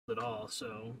all,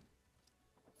 so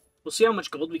we'll see how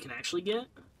much gold we can actually get.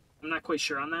 I'm not quite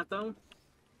sure on that, though.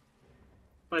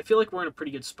 But I feel like we're in a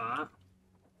pretty good spot.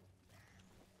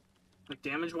 Like,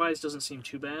 damage-wise, doesn't seem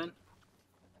too bad.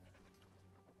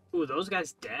 Ooh, those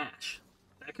guys dash.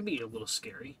 That could be a little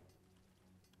scary.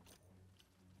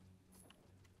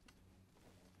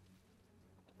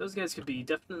 Those guys could be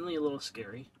definitely a little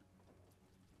scary.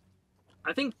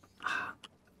 I think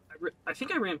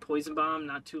I ran Poison Bomb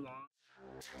not too long.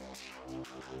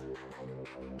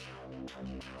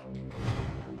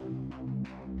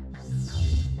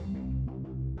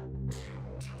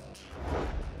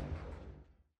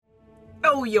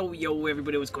 Oh, yo,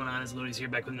 everybody, what's going on? It's Lodious here,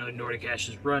 back with another Nordic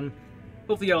Ashes run.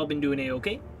 Hopefully y'all been doing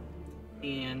A-okay.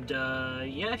 And,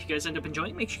 yeah, if you guys end up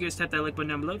enjoying, make sure you guys tap that like button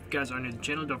down below. If you guys are new to the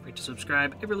channel, don't forget to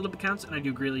subscribe. Every little bit counts, and I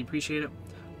do greatly appreciate it.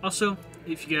 Also,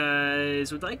 if you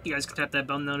guys would like, you guys can tap that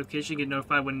bell notification, get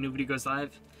notified when a new video goes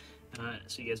live,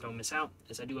 so you guys don't miss out,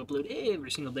 as I do upload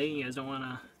every single day. You guys don't want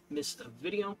to miss a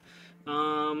video.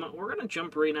 We're going to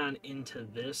jump right on into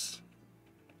this.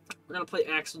 We're going to play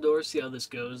Axeldor, see how this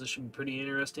goes. This should be pretty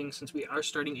interesting, since we are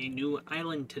starting a new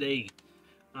island today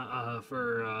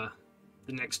for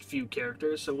the next few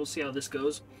characters, so we'll see how this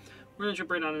goes. We're going to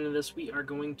jump right on into this. We are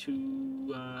going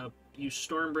to use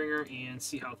Stormbringer and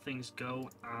see how things go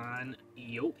on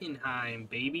Jotunheim,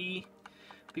 baby.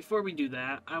 Before we do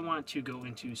that, I want to go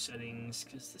into settings,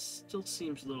 because this still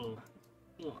seems a little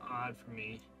odd for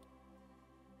me.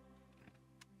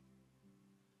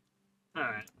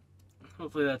 Alright.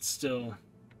 Hopefully that's still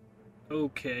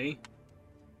okay.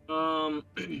 But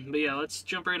yeah, let's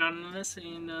jump right on into this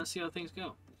and see how things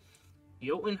go.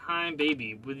 Jotunheim,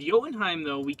 baby. With Jotunheim,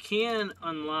 though, we can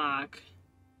unlock...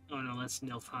 Oh, no, that's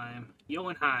Nilfheim.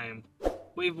 Jotunheim.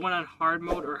 Wave 1 on hard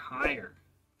mode or higher.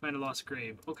 Find a lost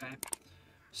grave. Okay.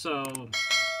 So,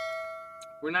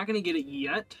 we're not going to get it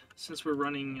yet, since we're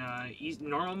running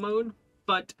normal mode,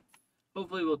 but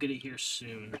hopefully we'll get it here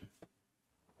soon.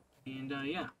 And,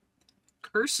 yeah.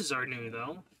 Curses are new,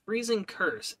 though. Freezing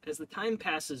Curse. As the time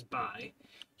passes by,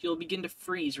 you'll begin to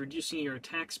freeze, reducing your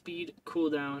attack speed,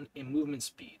 cooldown, and movement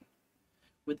speed.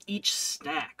 With each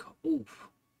stack, oof.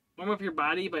 Warm up your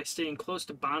body by staying close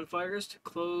to bonfires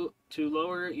to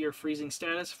lower your freezing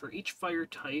status. For each fire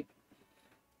type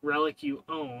relic you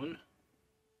own,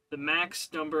 the max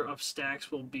number of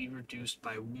stacks will be reduced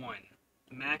by 1.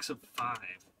 A max of 5.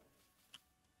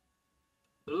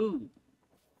 Ooh.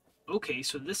 Okay,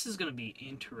 so this is going to be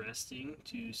interesting,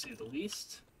 to say the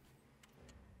least.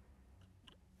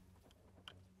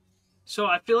 So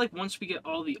I feel like once we get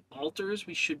all the altars,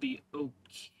 we should be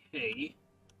okay.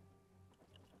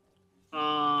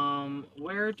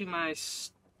 Where do my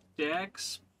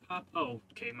stacks pop? Oh,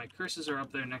 okay, my curses are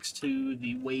up there next to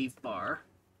the wave bar.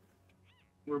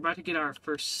 We're about to get our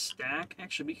first stack.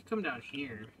 Actually, we could come down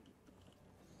here.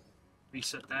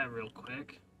 Reset that real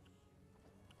quick.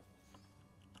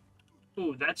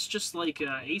 Ooh, that's just like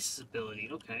Ace's ability.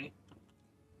 Okay.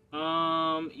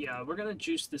 Yeah, we're gonna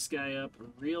juice this guy up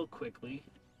real quickly.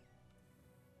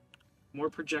 More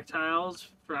projectiles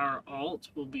for our alt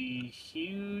will be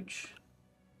huge.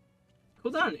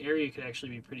 Cooldown area could actually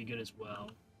be pretty good as well.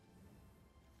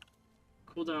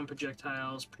 Cooldown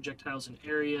projectiles, projectiles in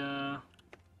area.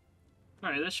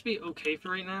 Alright, that should be okay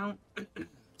for right now.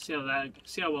 see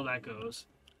how well that goes.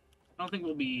 I don't think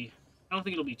it'll be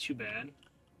too bad.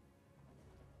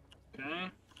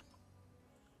 Okay.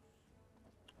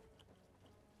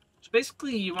 So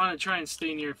basically, you want to try and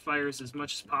stay near fires as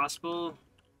much as possible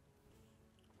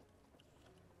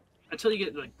until you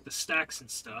get like the stacks and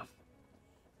stuff.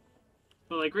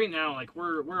 But like right now, like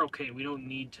we're okay. We don't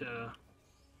need to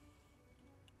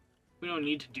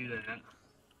do that.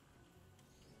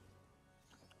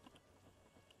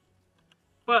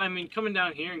 But I mean, coming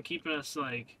down here and keeping us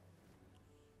like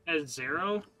at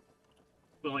 0,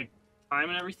 but like time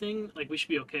and everything, like we should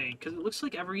be okay. Because it looks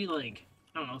like every like,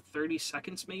 I don't know, 30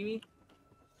 seconds maybe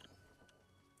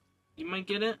you might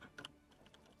get it.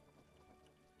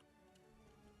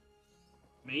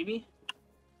 Maybe.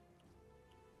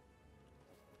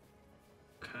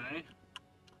 Okay.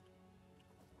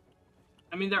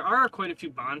 I mean, there are quite a few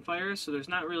bonfires, so there's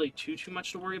not really too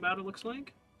much to worry about, it looks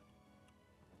like.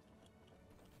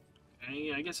 Okay,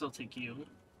 yeah, I guess I'll take you.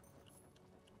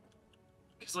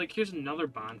 Because, like, here's another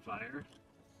bonfire.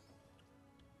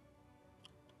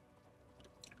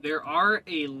 There are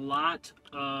a lot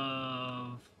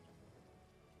of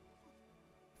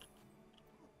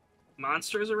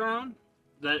monsters around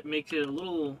that make it a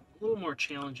little more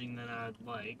challenging than I'd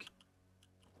like.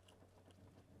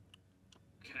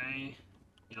 Okay.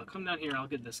 Yeah, I'll come down here, I'll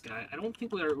get this guy. I don't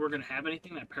think we're going to have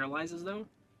anything that paralyzes, though.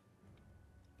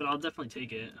 but I'll definitely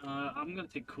take it. I'm gonna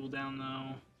take cooldown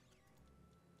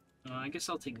though. I guess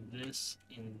I'll take this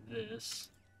and this.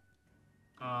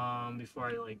 Before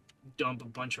I like dump a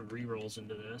bunch of rerolls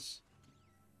into this.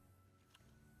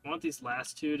 I want these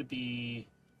last two to be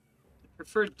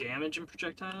preferred damage and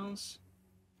projectiles.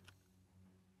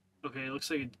 Okay, it looks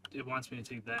like it wants me to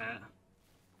take that.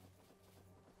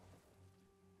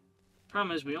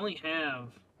 Problem is, we only have...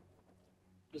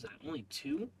 What is that? Only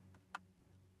 2? It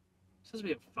says we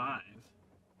have 5.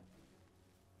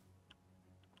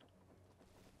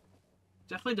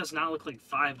 Definitely does not look like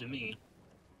 5 to me.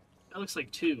 That looks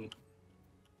like 2.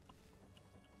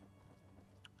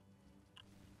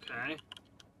 Okay.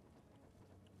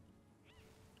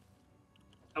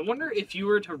 I wonder if you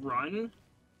were to run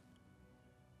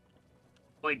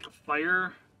like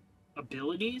fire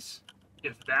abilities,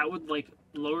 if that would like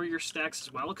lower your stacks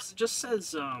as well, because it just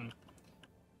says I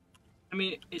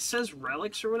mean, it says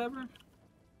relics or whatever.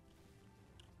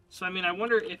 So I mean, I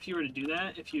wonder if you were to do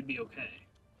that, if you'd be okay,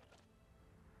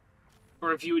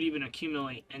 or if you would even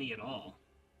accumulate any at all.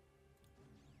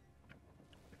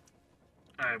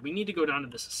 All right, we need to go down to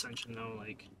this ascension though,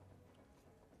 like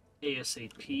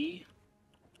ASAP.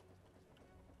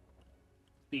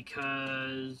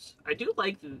 Because I do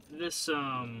like this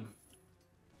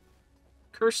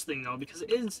curse thing though, because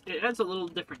it adds a little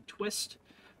different twist,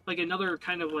 like another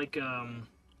kind of like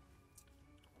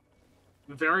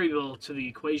variable to the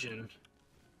equation,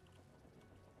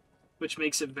 which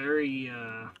makes it very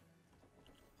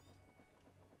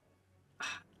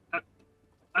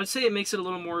I'd say it makes it a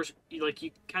little more like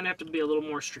you kind of have to be a little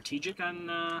more strategic on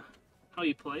how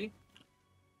you play,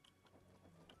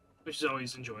 which is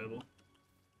always enjoyable.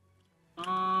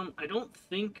 I don't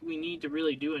think we need to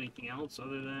really do anything else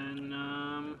other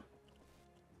than,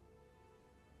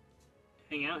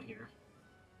 hang out here.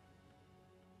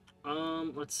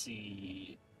 Let's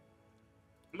see.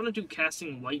 I'm gonna do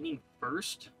casting lightning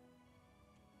first.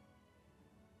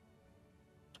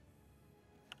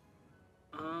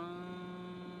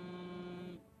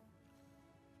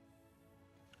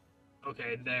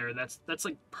 Okay, there. That's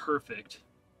like perfect.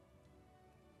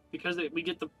 Because we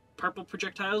get the purple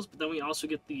projectiles, but then we also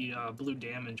get the blue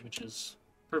damage, which is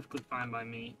perfectly fine by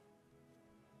me.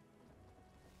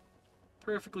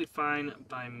 Perfectly fine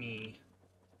by me.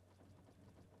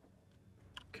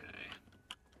 Okay.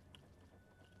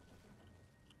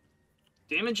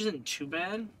 Damage isn't too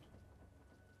bad.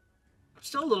 I'm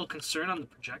still a little concerned on the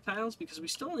projectiles, because we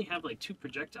still only have like 2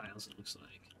 projectiles, it looks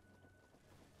like.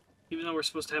 Even though we're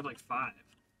supposed to have like 5.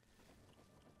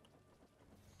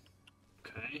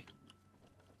 Okay.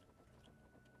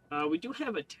 We do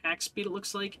have attack speed, it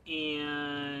looks like,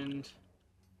 and...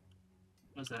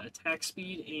 What's that? Attack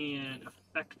speed and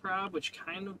effect prob, which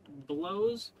kind of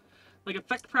blows. Like,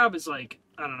 effect prob is like...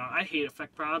 I don't know, I hate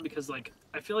effect prob because, like,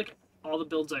 I feel like all the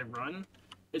builds I run,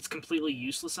 it's completely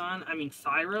useless on. I mean,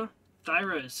 Thyra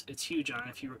is... It's huge on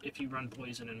if you run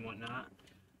poison and whatnot.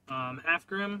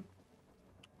 Halfgrim,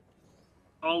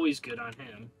 always good on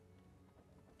him.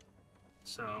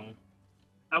 So...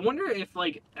 I wonder if,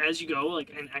 like, as you go, like,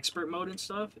 in expert mode and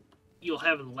stuff, you'll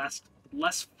have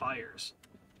less fires.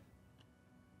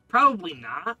 Probably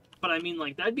not, but I mean,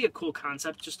 like, that'd be a cool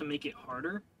concept just to make it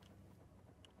harder.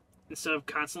 Instead of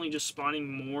constantly just spawning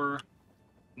more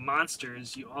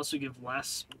monsters, you also give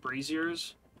less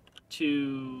braziers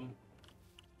to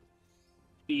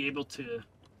be able to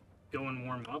go and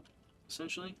warm up,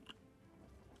 essentially.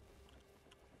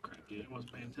 Dude, I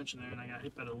wasn't paying attention there, and I got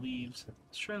hit by the leaves.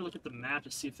 Let's try to look at the map to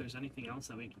see if there's anything else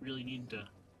that we really need to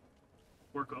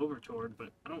work over toward, but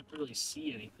I don't really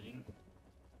see anything.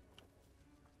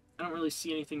 I don't really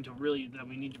see anything that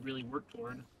we need to really work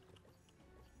toward.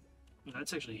 Oh,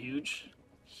 that's actually huge.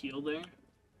 Heal there.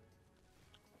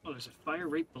 Oh, there's a fire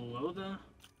right below the...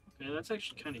 Okay, that's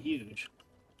actually kind of huge.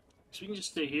 So we can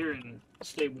just stay here and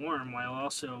stay warm while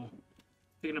also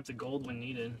picking up the gold when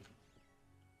needed.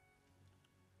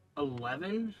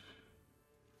 11?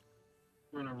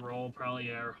 We're gonna roll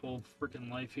probably our whole freaking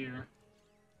life here.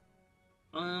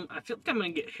 I feel like I'm gonna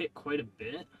get hit quite a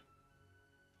bit.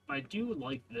 I do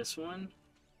like this one.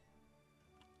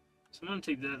 So I'm gonna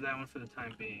take that one for the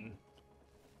time being.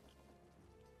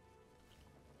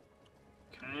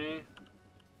 Okay.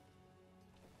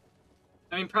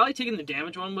 I mean, probably taking the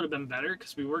damage one would have been better,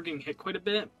 because we were getting hit quite a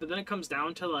bit, but then it comes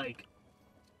down to, like,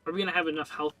 are we going to have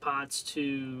enough health pots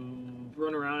to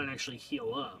run around and actually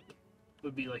heal up?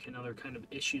 Would be, like, another kind of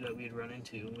issue that we'd run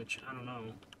into, which, I don't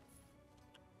know.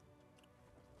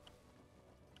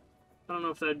 I don't know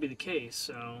if that'd be the case,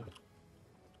 so...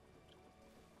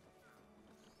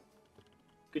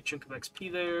 Good chunk of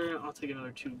XP there. I'll take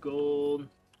another 2 gold.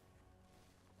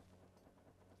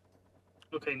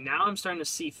 Okay, now I'm starting to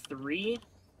see three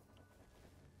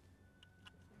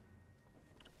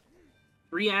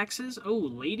axes. Oh,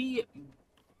 Lady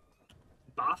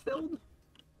Bothild?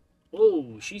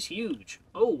 Oh, she's huge.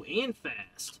 Oh, and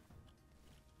fast.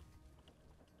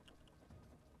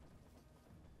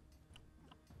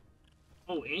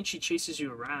 Oh, and she chases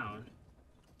you around.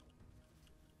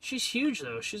 She's huge,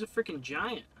 though. She's a freaking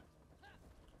giant.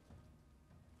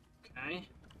 Okay.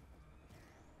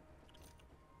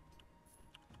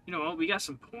 You know what? We got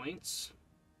some points.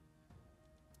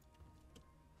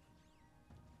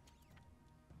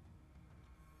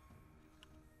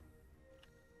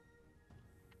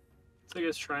 So I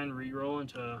guess try and re-roll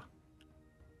into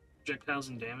projectiles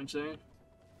and damage there.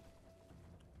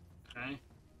 Okay.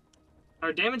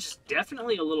 Our damage is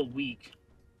definitely a little weak.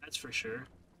 That's for sure.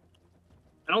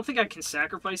 I don't think I can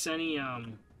sacrifice any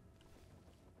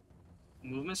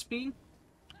movement speed.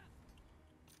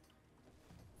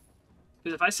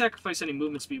 Because if I sacrifice any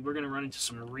movement speed, we're going to run into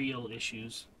some real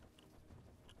issues.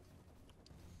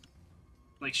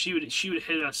 Like, she would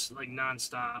hit us, like,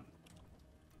 non-stop.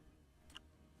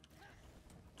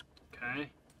 Okay.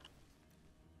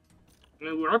 I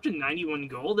mean, we're up to 91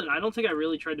 gold, and I don't think I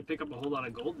really tried to pick up a whole lot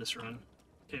of gold this run.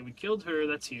 Okay, we killed her.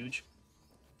 That's huge.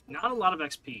 Not a lot of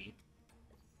XP.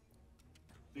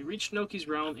 We reached Noki's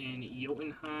realm in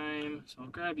Jotunheim, so I'll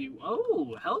grab you.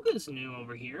 Oh, Helga's new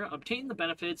over here. Obtain the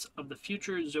benefits of the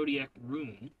future Zodiac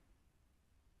rune.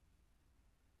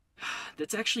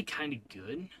 That's actually kind of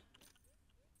good.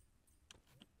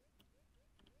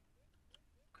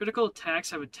 Critical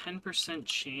attacks have a 10%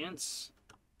 chance.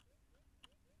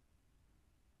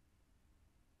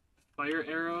 Fire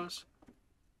arrows.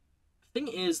 Thing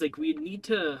is, like, we'd need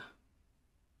to...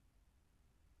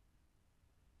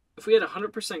 If we had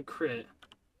 100% crit,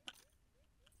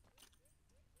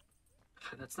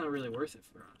 that's not really worth it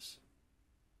for us.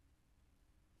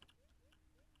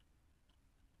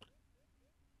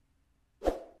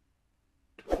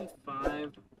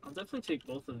 $25. I'll definitely take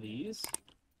both of these.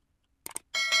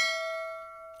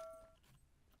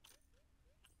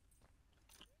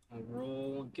 I'll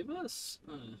roll. Give us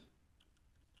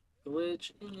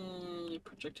glitch and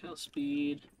projectile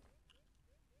speed.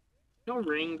 No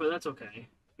ring, but that's okay.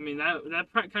 I mean, that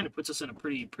kind of puts us in a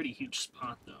pretty huge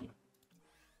spot, though.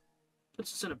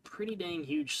 Puts us in a pretty dang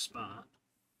huge spot.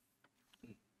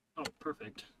 Oh,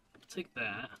 perfect. I'll take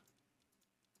that.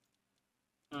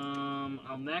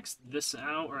 I'll max this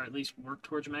out, or at least work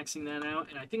towards maxing that out.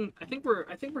 And I think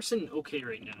we're sitting okay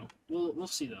right now. We'll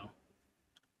see though.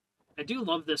 I do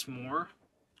love this more.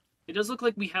 It does look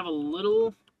like we have a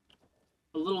little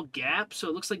gap, so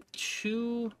it looks like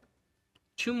two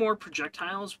more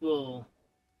projectiles will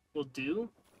do.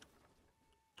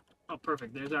 Oh,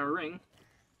 perfect. There's our ring.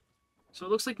 So it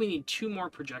looks like we need 2 more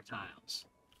projectiles.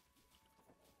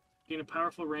 Gain a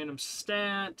powerful random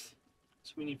stat.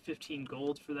 So we need 15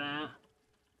 gold for that.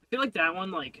 I feel like that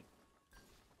one, like,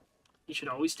 you should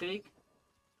always take.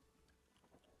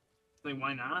 Like,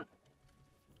 why not?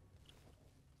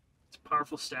 It's a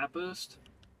powerful stat boost.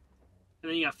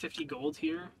 And then you got 50 gold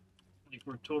here. Like,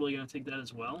 we're totally going to take that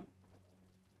as well.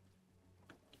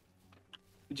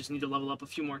 We just need to level up a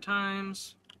few more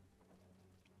times.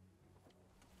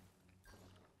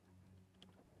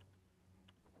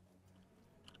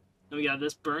 Then we got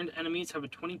this. Burned enemies have a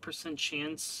 20%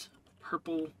 chance of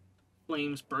purple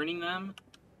flames burning them.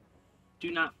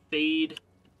 Do not fade,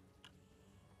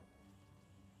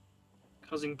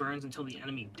 causing burns until the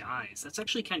enemy dies. That's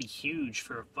actually kind of huge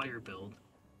for a fire build.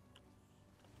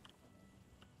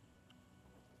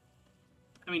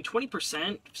 I mean,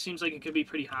 20% seems like it could be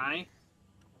pretty high.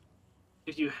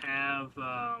 If you have...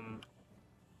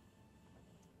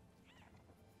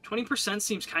 20%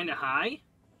 seems kind of high.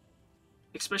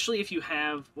 Especially if you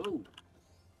have... Whoa.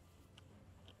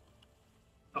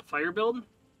 A fire build.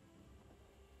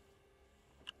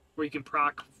 Where you can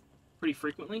proc pretty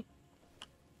frequently.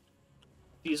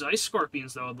 These ice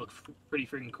scorpions, though, would look pretty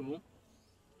freaking cool.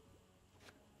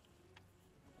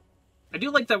 I do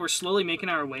like that we're slowly making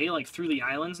our way, like, through the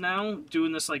islands now,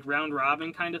 doing this, like,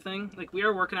 round-robin kind of thing. Like, we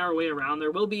are working our way around.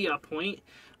 There will be a point,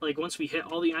 like, once we hit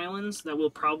all the islands, that we'll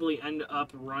probably end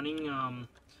up running, a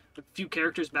few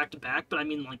characters back-to-back, but, I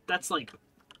mean, like, that's, like,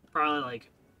 probably,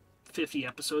 like, 50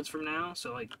 episodes from now,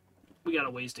 so, like, we got a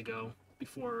ways to go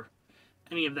before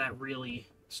any of that really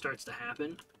starts to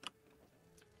happen.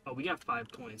 Oh, we got 5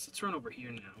 points. Let's run over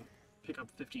here now. Pick up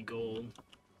 50 gold.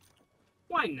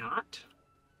 Why not?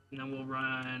 And then we'll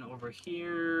run over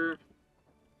here.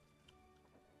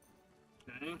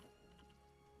 Okay.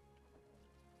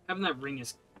 Having that ring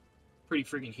is pretty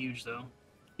friggin' huge, though.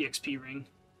 The XP ring.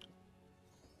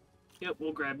 Yep,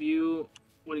 we'll grab you.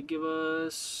 What did it give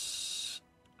us?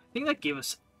 I think that gave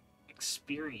us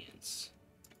experience.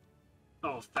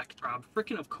 Oh, effect prob.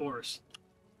 Frickin' of course.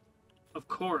 Of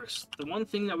course. The one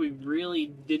thing that we really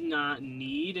did not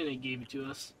need, and it gave it to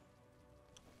us.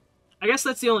 I guess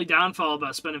that's the only downfall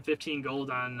about spending 15 gold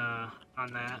on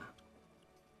that.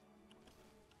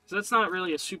 So that's not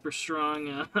really a super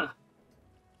strong...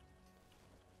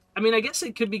 I mean, I guess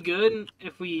it could be good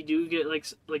if we do get, like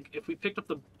if we picked up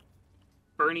the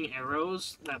burning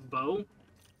arrows, that bow.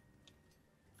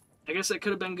 I guess that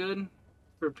could have been good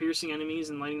for piercing enemies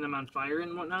and lighting them on fire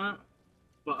and whatnot.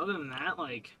 But other than that,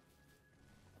 like,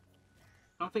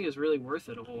 I don't think it's really worth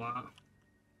it a whole lot.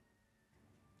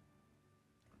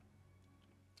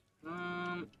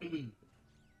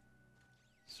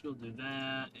 So we'll do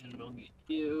that, and we'll get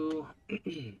you.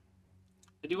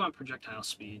 I do want projectile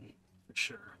speed, for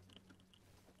sure.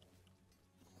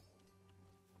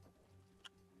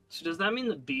 So does that mean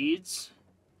the beads...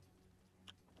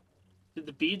 Did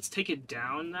the beads take it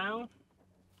down now?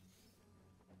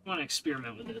 I want to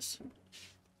experiment with this.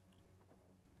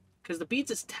 Because the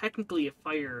beads is technically a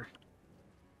fire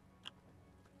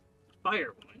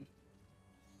one.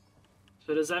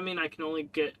 So does that mean I can only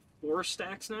get 4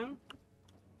 stacks now?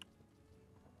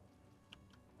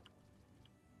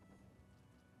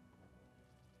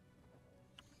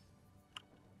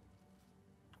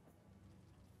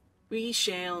 We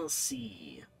shall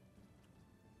see.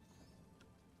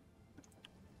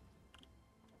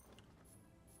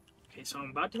 Okay, so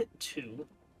I'm about to hit 2.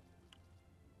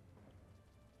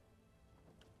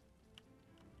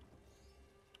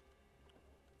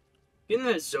 Getting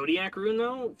the Zodiac rune,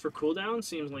 though, for cooldown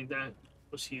seems like that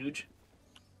was huge.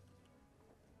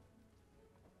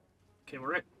 Okay,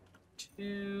 we're at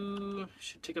 2.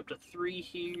 Should take up to 3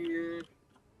 here.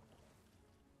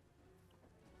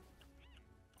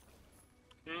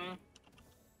 Okay.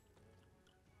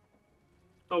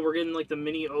 Oh, we're getting, like, the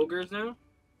mini ogres now?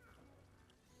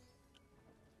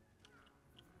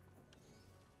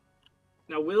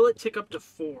 Now, will it tick up to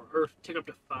 4? Or tick up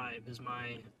to 5 is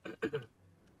my...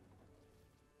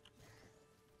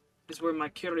 is where my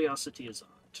curiosity is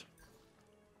at.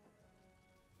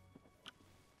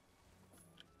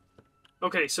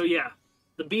 Okay, so yeah.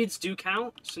 The beads do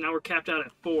count, so now we're capped out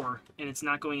at 4, and it's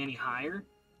not going any higher.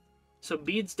 So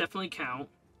beads definitely count.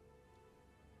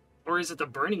 Or is it the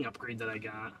burning upgrade that I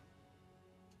got?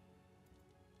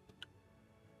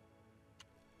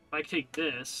 If I take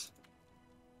this...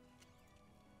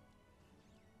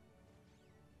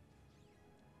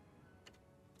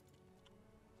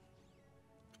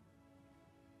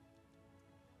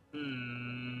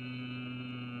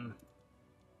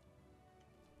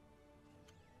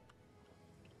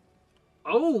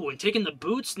 Oh, and taking the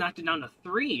boots knocked it down to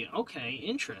 3. Okay,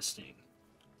 interesting.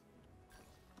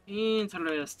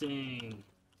 Interesting.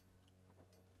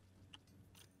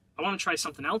 I want to try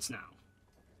something else now.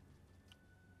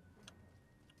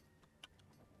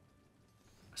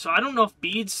 So I don't know if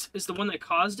beads is the one that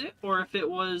caused it, or if it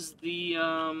was the,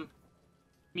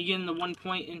 me getting the 1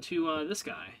 point into, this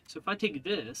guy. So if I take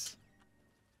this...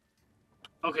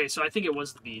 Okay, so I think it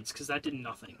was the beads, because that did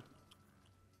nothing.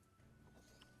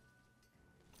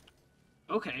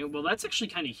 Okay, well that's actually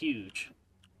kind of huge.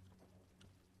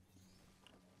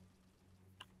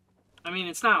 I mean,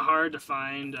 it's not hard to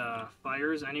find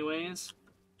fires anyways.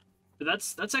 But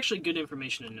that's actually good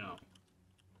information to know.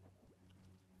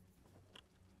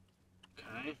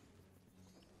 Okay.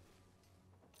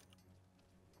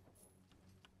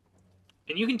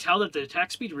 And you can tell that the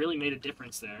attack speed really made a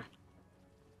difference there.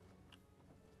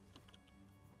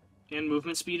 And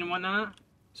movement speed and whatnot.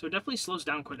 So it definitely slows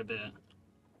down quite a bit.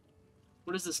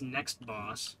 What is this next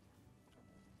boss?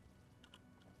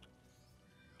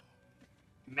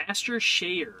 Master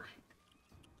Shayer.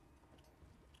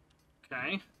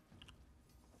 Okay.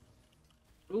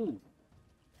 Ooh.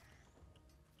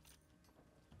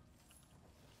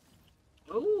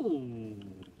 Oh.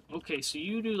 Okay, so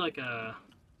you do like a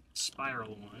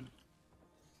spiral one.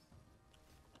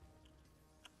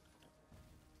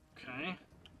 Okay.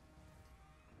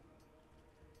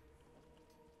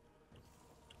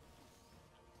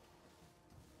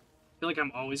 I feel like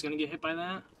I'm always gonna get hit by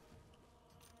that.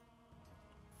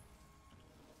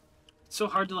 It's so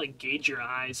hard to like gauge your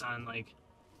eyes on like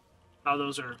how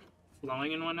those are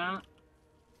flowing and whatnot.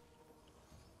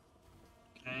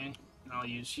 Okay, and I'll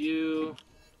use you.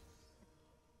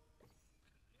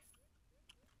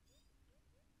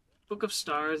 Book of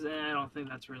Stars, I don't think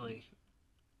that's really...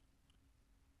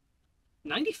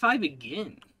 95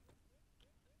 again.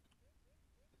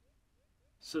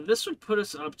 So this would put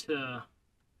us up to...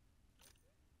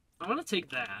 I want to take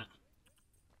that.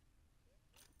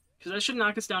 Because that should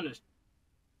knock us down to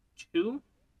 2.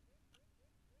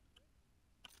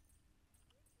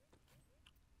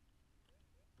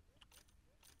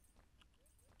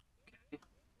 Okay.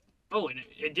 Oh, and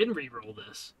it didn't re-roll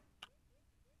this.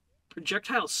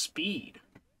 Projectile speed.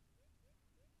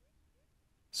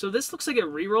 So this looks like it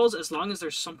re-rolls as long as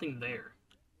there's something there.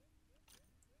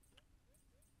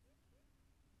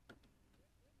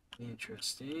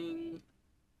 Interesting.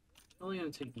 Only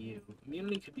gonna take you.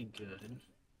 Immunity could be good.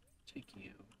 Take you.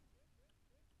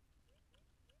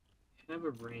 Have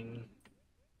a ring.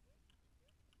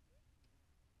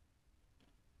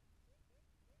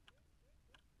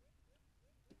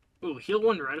 Ooh, heal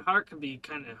 1 red heart could be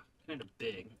kind of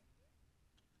big.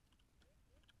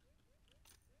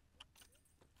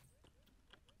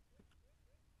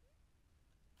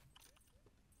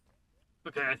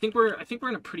 Okay, I think we're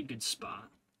in a pretty good spot.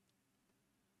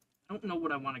 I don't know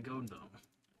what I want to go though.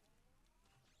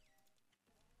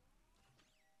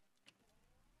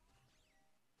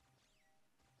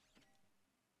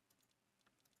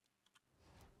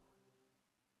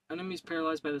 Enemies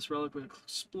paralyzed by this relic will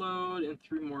explode and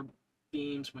 3 more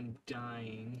beams when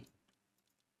dying.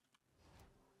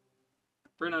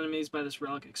 Burn enemies by this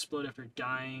relic explode after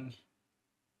dying.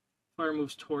 Fire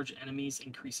moves towards enemies,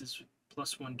 increases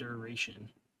 +1 duration.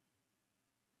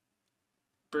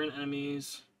 Burn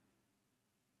enemies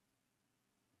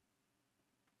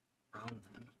around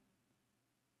them.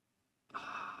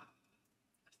 I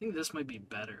think this might be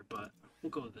better, but we'll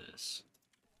go with this.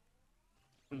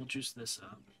 And we'll juice this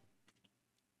up.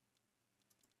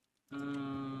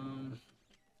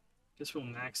 Guess we'll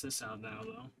max this out now,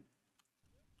 though.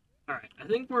 All right, I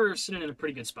think we're sitting in a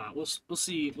pretty good spot. We'll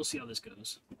see how this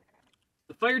goes.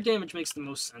 The fire damage makes the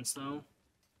most sense, though,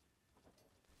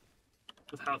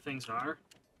 with how things are.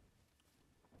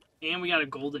 And we got a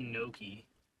golden Noki.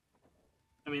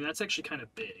 I mean, that's actually kind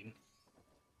of big.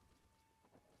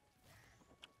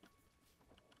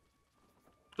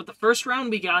 But the first round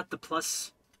we got the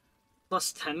plus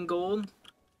 10 gold.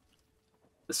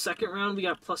 The second round we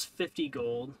got plus 50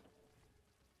 gold.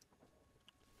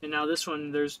 And now this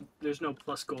one there's no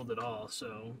plus gold at all,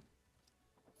 so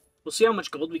we'll see how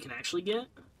much gold we can actually get.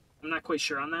 I'm not quite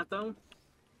sure on that though.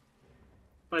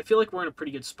 But I feel like we're in a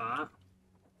pretty good spot.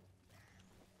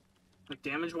 Like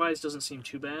damage wise doesn't seem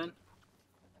too bad.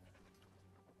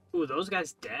 Ooh, those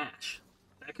guys dash.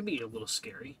 That could be a little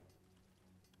scary.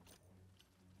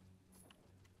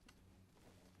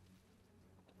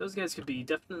 Those guys could be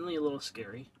definitely a little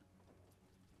scary.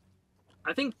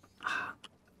 I think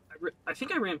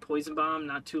I ran Poison Bomb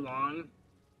not too long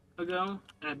ago,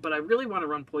 but I really want to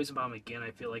run Poison Bomb again,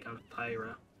 I feel like, on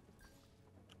Pyra.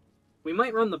 We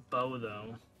might run the bow,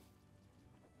 though.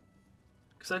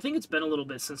 Because I think it's been a little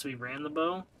bit since we ran the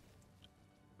bow.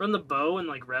 Run the bow and,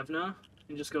 like, Revna,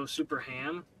 and just go super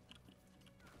ham.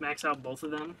 Max out both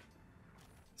of them.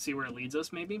 See where it leads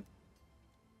us, maybe?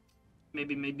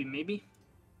 Maybe.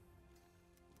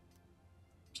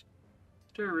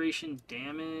 Duration,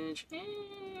 damage.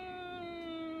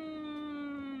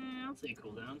 I'll take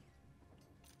cooldown.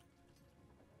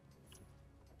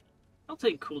 I'll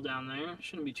take cooldown there.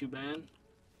 Shouldn't be too bad.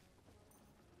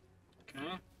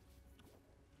 Okay.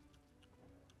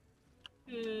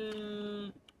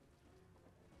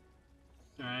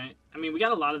 Alright. I mean, we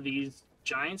got a lot of these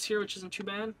giants here, which isn't too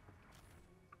bad.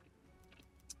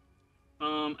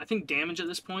 I think damage at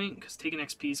this point, because taking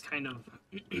XP is kind of,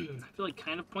 I feel like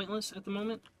kind of pointless at the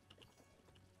moment.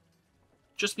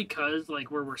 Just because, like,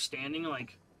 where we're standing,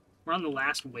 like, we're on the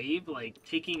last wave, like,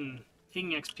 taking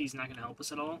XP is not going to help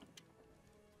us at all.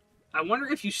 I wonder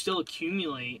if you still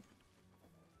accumulate,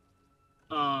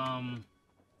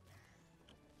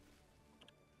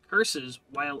 curses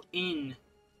while in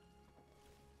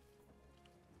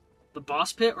the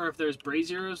boss pit, or if there's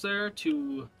braziers there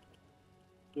to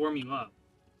warm you up.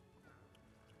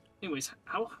 Anyways,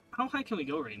 how high can we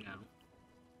go right now?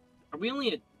 Are we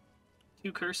only at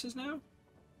 2 curses now?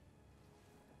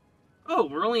 Oh,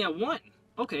 we're only at 1.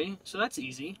 Okay, so that's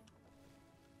easy.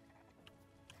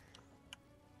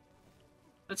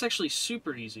 That's actually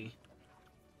super easy.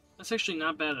 That's actually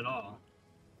not bad at all.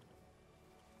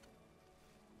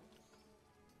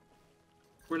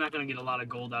 We're not going to get a lot of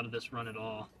gold out of this run at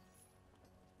all.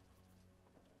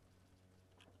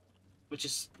 Which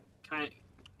is kind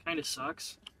of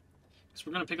sucks. Because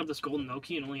we're going to pick up this golden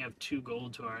Noki and only have 2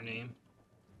 gold to our name.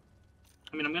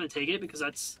 I mean, I'm going to take it because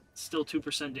that's still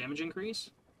 2% damage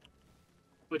increase.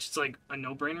 Which is like a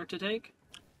no-brainer to take.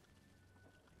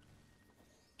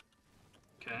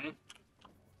 Okay.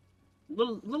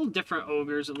 Little different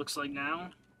ogres, it looks like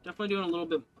now. Definitely doing a little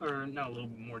bit, or not a little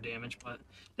bit more damage, but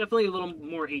definitely a little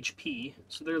more HP,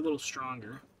 so they're a little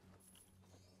stronger.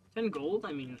 10 gold,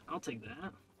 I mean, I'll take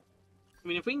that. I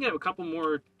mean, if we can get a couple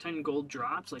more 10 gold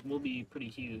drops, like, we'll be pretty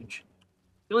huge.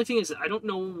 The only thing is, I don't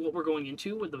know what we're going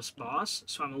into with this boss,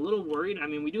 so I'm a little worried. I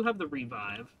mean, we do have the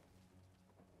revive,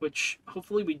 which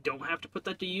hopefully we don't have to put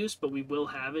that to use, but we will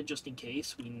have it just in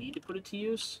case we need to put it to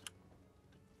use.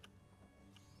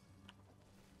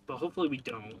 But hopefully we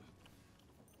don't.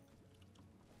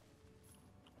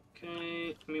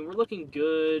 Okay, I mean, we're looking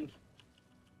good.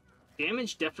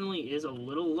 Damage definitely is a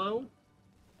little low.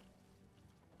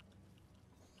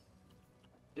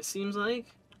 It seems like.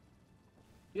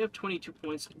 We have 22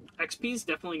 points. XP is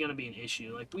definitely going to be an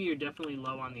issue. Like, we are definitely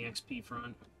low on the XP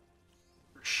front.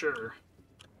 For sure.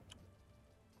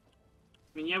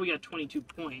 I mean, yeah, we got 22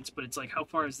 points, but it's like, how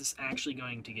far is this actually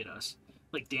going to get us?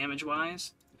 Like,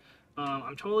 damage-wise?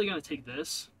 I'm totally going to take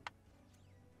this.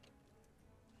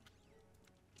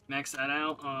 Max that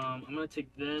out. I'm going to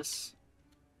take this.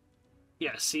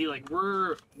 Yeah, see, like,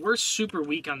 we're super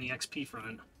weak on the XP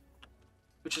front.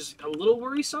 Which is a little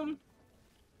worrisome.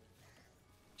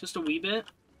 Just a wee bit,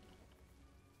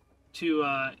 to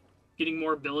getting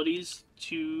more abilities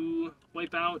to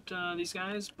wipe out these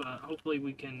guys, but hopefully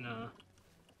we can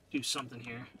do something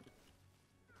here.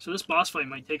 So this boss fight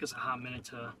might take us a hot minute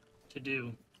to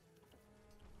do.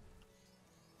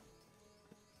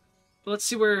 But let's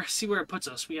see where it puts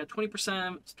us. We got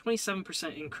 20%,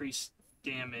 27% increased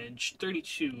damage,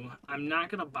 32. I'm not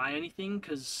gonna buy anything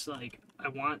because like I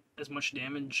want as much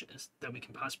damage as that we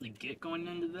can possibly get going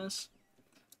into this.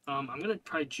 I'm going to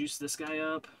try juice this guy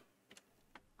up.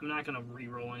 I'm not going to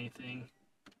re-roll anything.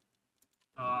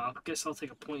 I guess I'll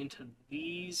take a point into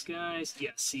these guys.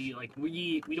 Yeah, see, like,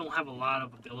 we don't have a lot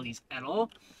of abilities at all.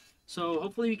 So,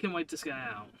 hopefully we can wipe this guy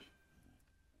out.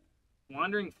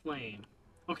 Wandering Flame.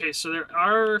 Okay, so there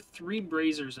are 3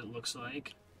 Brazers, it looks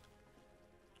like.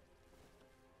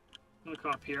 I'm going to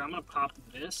come up here. I'm going to pop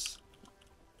this.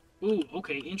 Ooh,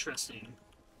 okay, interesting.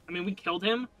 I mean, we killed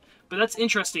him. But that's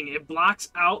interesting. It blocks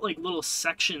out like little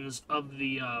sections of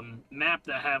the map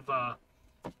that have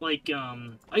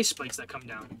ice spikes that come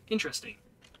down. Interesting.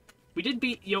 We did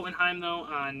beat Jotunheim though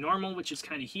on normal, which is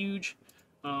kind of huge.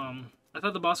 I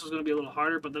thought the boss was going to be a little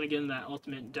harder, but then again, that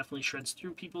ultimate definitely shreds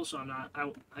through people, so I'm not.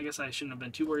 I guess I shouldn't have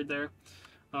been too worried there.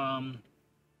 But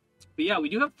yeah, we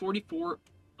do have 44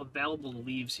 available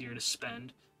leaves here to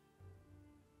spend.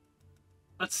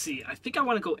 Let's see. I think I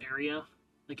want to go area.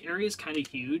 Like, area is kind of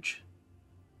huge.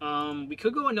 We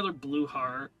could go another blue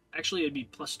heart. Actually, it'd be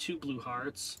 +2 blue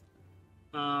hearts.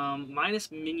 Minus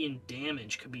minion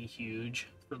damage could be huge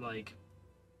for, like,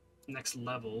 next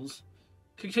levels.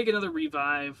 Could take another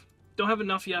revive. Don't have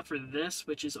enough yet for this,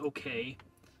 which is okay.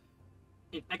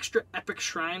 An extra epic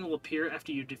shrine will appear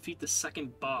after you defeat the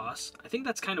second boss. I think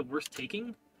that's kind of worth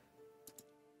taking.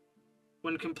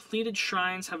 When completed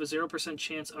shrines have a 0%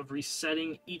 chance of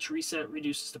resetting, each reset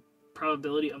reduces the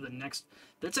probability of the next.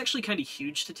 That's actually kind of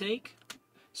huge to take,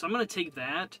 so I'm going to take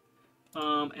that.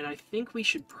 And I think we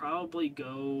should probably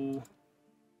go,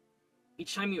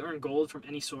 each time you earn gold from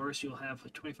any source you'll have a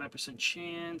 25%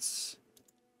 chance,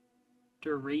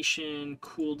 duration,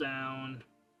 cooldown.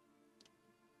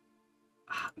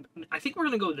 I think we're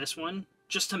going to go this one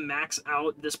just to max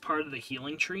out this part of the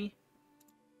healing tree.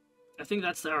 I think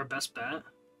that's our best bet.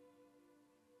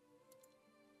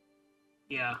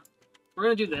 Yeah. We're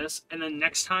going to do this, and then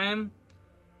next time,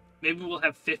 maybe we'll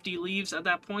have 50 leaves at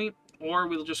that point, or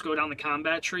we'll just go down the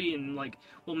combat tree and, like,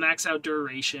 we'll max out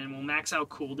duration, we'll max out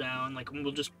cooldown, like,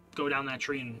 we'll just go down that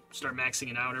tree and start maxing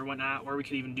it out or whatnot, or we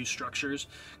could even do structures.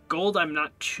 Gold, I'm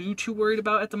not too worried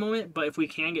about at the moment, but if we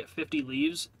can get 50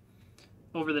 leaves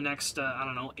over the next, I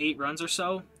don't know, 8 runs or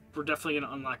so, we're definitely going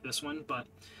to unlock this one, but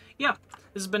yeah,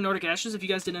 this has been Nordic Ashes. If you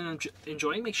guys didn't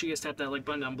enjoy, make sure you guys tap that like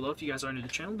button down below. If you guys are new to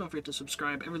the channel, don't forget to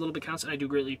subscribe. Every little bit counts, and I do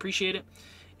greatly appreciate it.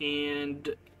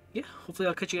 And yeah, hopefully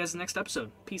I'll catch you guys in the next episode.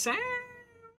 Peace out!